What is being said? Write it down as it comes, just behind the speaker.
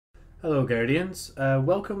Hello Guardians,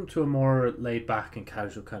 welcome to a more laid back and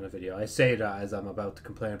casual kind of video. I say that as I'm about to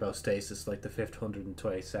complain about Stasis like the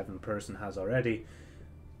 527 person has already.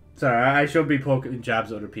 Sorry, I should be poking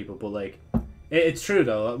jabs at other people, but like, it's true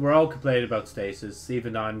though, we're all complaining about Stasis,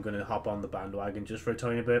 even though I'm going to hop on the bandwagon just for a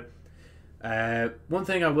tiny bit. One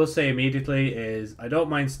thing I will say immediately is I don't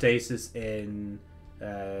mind Stasis in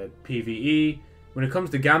PvE. When it comes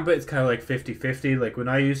to Gambit, it's kind of like 50-50. Like, when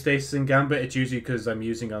I use Stasis in Gambit, it's usually because I'm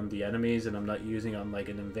using on the enemies and I'm not using on, like,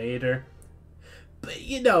 an invader. But,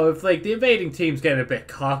 you know, if, like, the invading team's getting a bit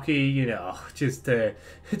cocky, you know, just to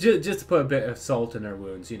put a bit of salt in their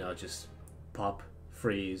wounds, you know, just pop,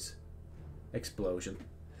 freeze, explosion.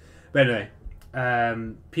 But anyway,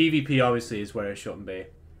 PvP obviously is where it shouldn't be.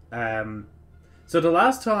 So the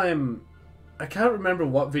last time... I can't remember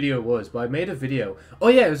what video it was, but I made a video. Oh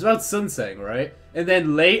yeah, it was about sunsetting, right? And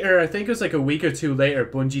then later, I think it was like a week or two later,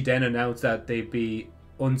 Bungie then announced that they'd be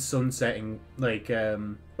unsunsetting, like,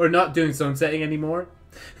 or not doing sunsetting anymore.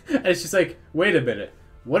 And it's just like, wait a minute.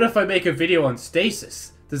 What if I make a video on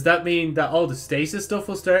Stasis? Does that mean that all the Stasis stuff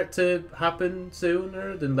will start to happen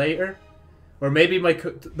sooner than later? Or maybe my,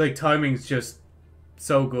 like, timing's just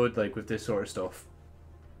so good, like, with this sort of stuff.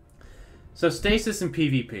 So Stasis and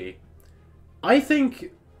PvP. I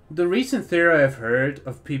think the recent theory I've heard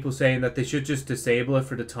of people saying that they should just disable it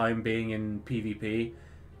for the time being in PvP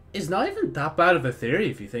is not even that bad of a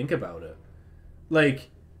theory if you think about it.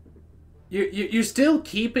 Like, you're still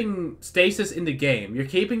keeping Stasis in the game. You're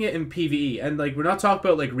keeping it in PvE. And, like, we're not talking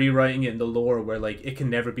about, like, rewriting it in the lore where, like, it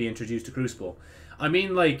can never be introduced to Crucible. I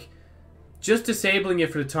mean, like, just disabling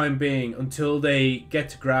it for the time being until they get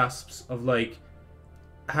to grasps of, like,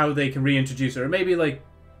 how they can reintroduce it. Or maybe, like,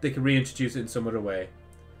 they can reintroduce it in some other way.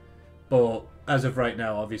 But as of right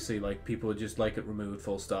now, obviously, like, people would just like it removed,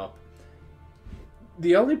 full stop.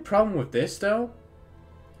 The only problem with this, though,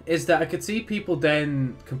 is that I could see people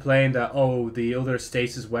then complain that, oh, the other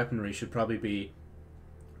Stasis weaponry should probably be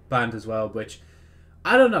banned as well, which,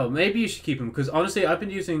 I don't know, maybe you should keep them, because honestly, I've been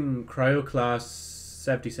using Cryo Class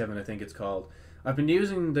 77, I think it's called. I've been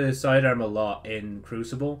using the sidearm a lot in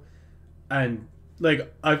Crucible, and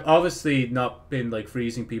like, I've obviously not been, like,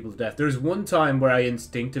 freezing people to death. There's one time where I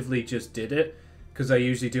instinctively just did it, because I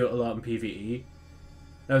usually do it a lot in PvE.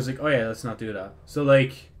 And I was like, oh yeah, let's not do that. So,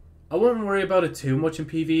 like, I wouldn't worry about it too much in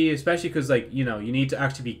PvE, especially because, like, you know, you need to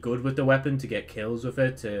actually be good with the weapon to get kills with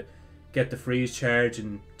it, to get the freeze charge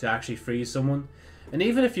and to actually freeze someone. And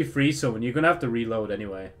even if you freeze someone, you're going to have to reload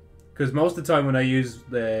anyway. Because most of the time when I use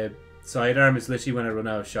the sidearm, it's literally when I run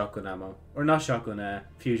out of shotgun ammo. Or not shotgun,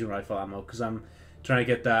 fusion rifle ammo, because I'm trying to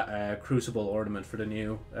get that Crucible ornament for the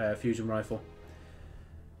new fusion rifle.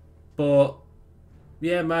 But,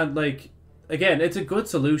 yeah, man, like, again, it's a good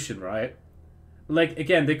solution, right? Like,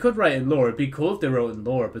 again, they could write in lore. It'd be cool if they wrote in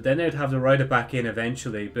lore, but then they'd have to write it back in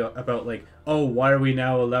eventually about, like, oh, why are we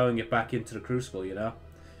now allowing it back into the Crucible, you know?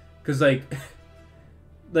 Because, like,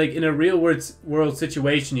 like, in a real world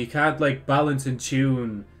situation, you can't, like, balance and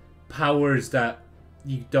tune powers that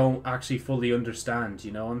you don't actually fully understand,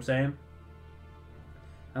 you know what I'm saying?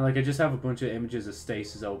 And, like, I just have a bunch of images of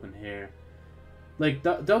Stasis open here. Like,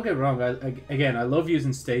 don't get me wrong. Again, I love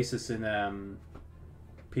using Stasis in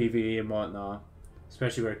PvE and whatnot.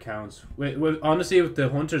 Especially where it counts. Honestly, with the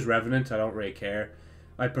Hunter's Revenant, I don't really care.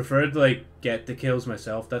 I prefer to, like, get the kills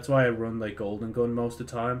myself. That's why I run, like, Golden Gun most of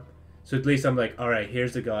the time. So at least I'm like, alright,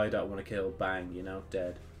 here's the guy that I want to kill. Bang, you know,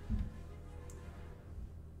 dead.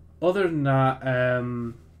 Other than that,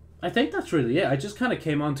 I think that's really it. I just kind of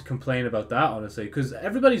came on to complain about that, honestly, because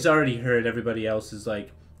everybody's already heard everybody else's,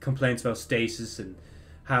 like, complaints about Stasis and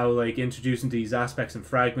how, like, introducing these aspects and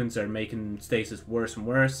fragments are making Stasis worse and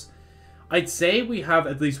worse. I'd say we have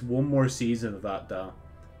at least one more season of that, though,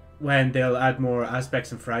 when they'll add more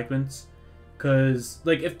aspects and fragments. Because,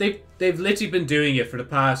 like, if they've literally been doing it for the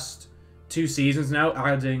past 2 seasons now,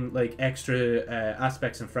 adding, like, extra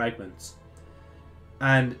aspects and fragments.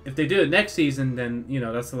 And if they do it next season, then, you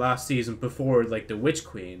know, that's the last season before, like, the Witch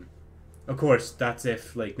Queen. Of course, that's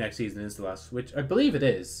if, like, next season is the last, which I believe it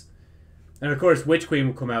is. And, of course, Witch Queen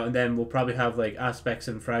will come out, and then we'll probably have, like, aspects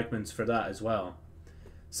and fragments for that as well.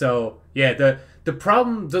 So, yeah, the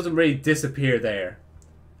problem doesn't really disappear there.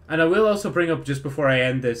 And I will also bring up, just before I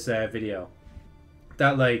end this video,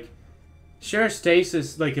 that, like, sure,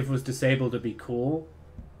 Stasis, like, if it was disabled, it'd be cool.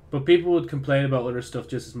 But people would complain about other stuff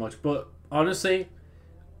just as much. But, honestly,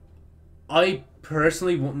 I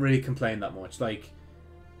personally wouldn't really complain that much. Like,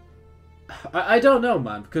 I don't know,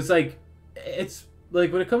 man. Because, like, it's,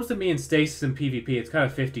 like, when it comes to me and Stasis and PvP, it's kind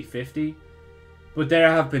of 50-50. But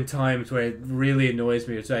there have been times where it really annoys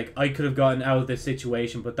me. It's like, I could have gotten out of this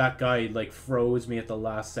situation, but that guy, like, froze me at the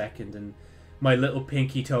last second, and my little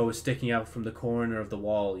pinky toe is sticking out from the corner of the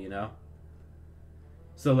wall, you know?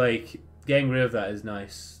 So, like, getting rid of that is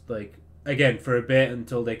nice. Like, again, for a bit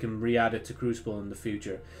until they can re-add it to Crucible in the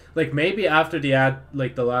future. Like, maybe after they add,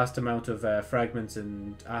 like, the last amount of fragments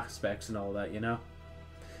and aspects and all that, you know?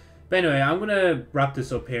 But anyway, I'm going to wrap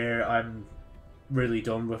this up here. I'm really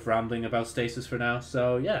done with rambling about Stasis for now,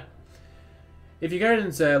 so yeah. If you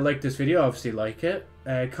guys like this video, obviously like it.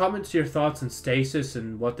 Comment your thoughts on Stasis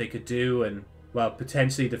and what they could do, and, well,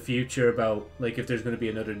 potentially the future about, like, if there's going to be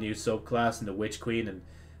another new subclass in the Witch Queen, and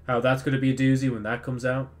how that's going to be a doozy when that comes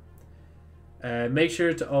out. Make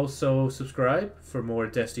sure to also subscribe for more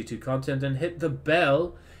Destiny 2 content, and hit the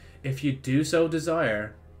bell if you do so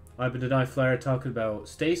desire. I've been JosephniteFlyer talking about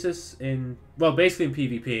Stasis in, well, basically in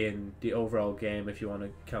PvP and the overall game, if you want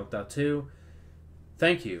to count that too.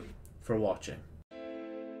 Thank you for watching.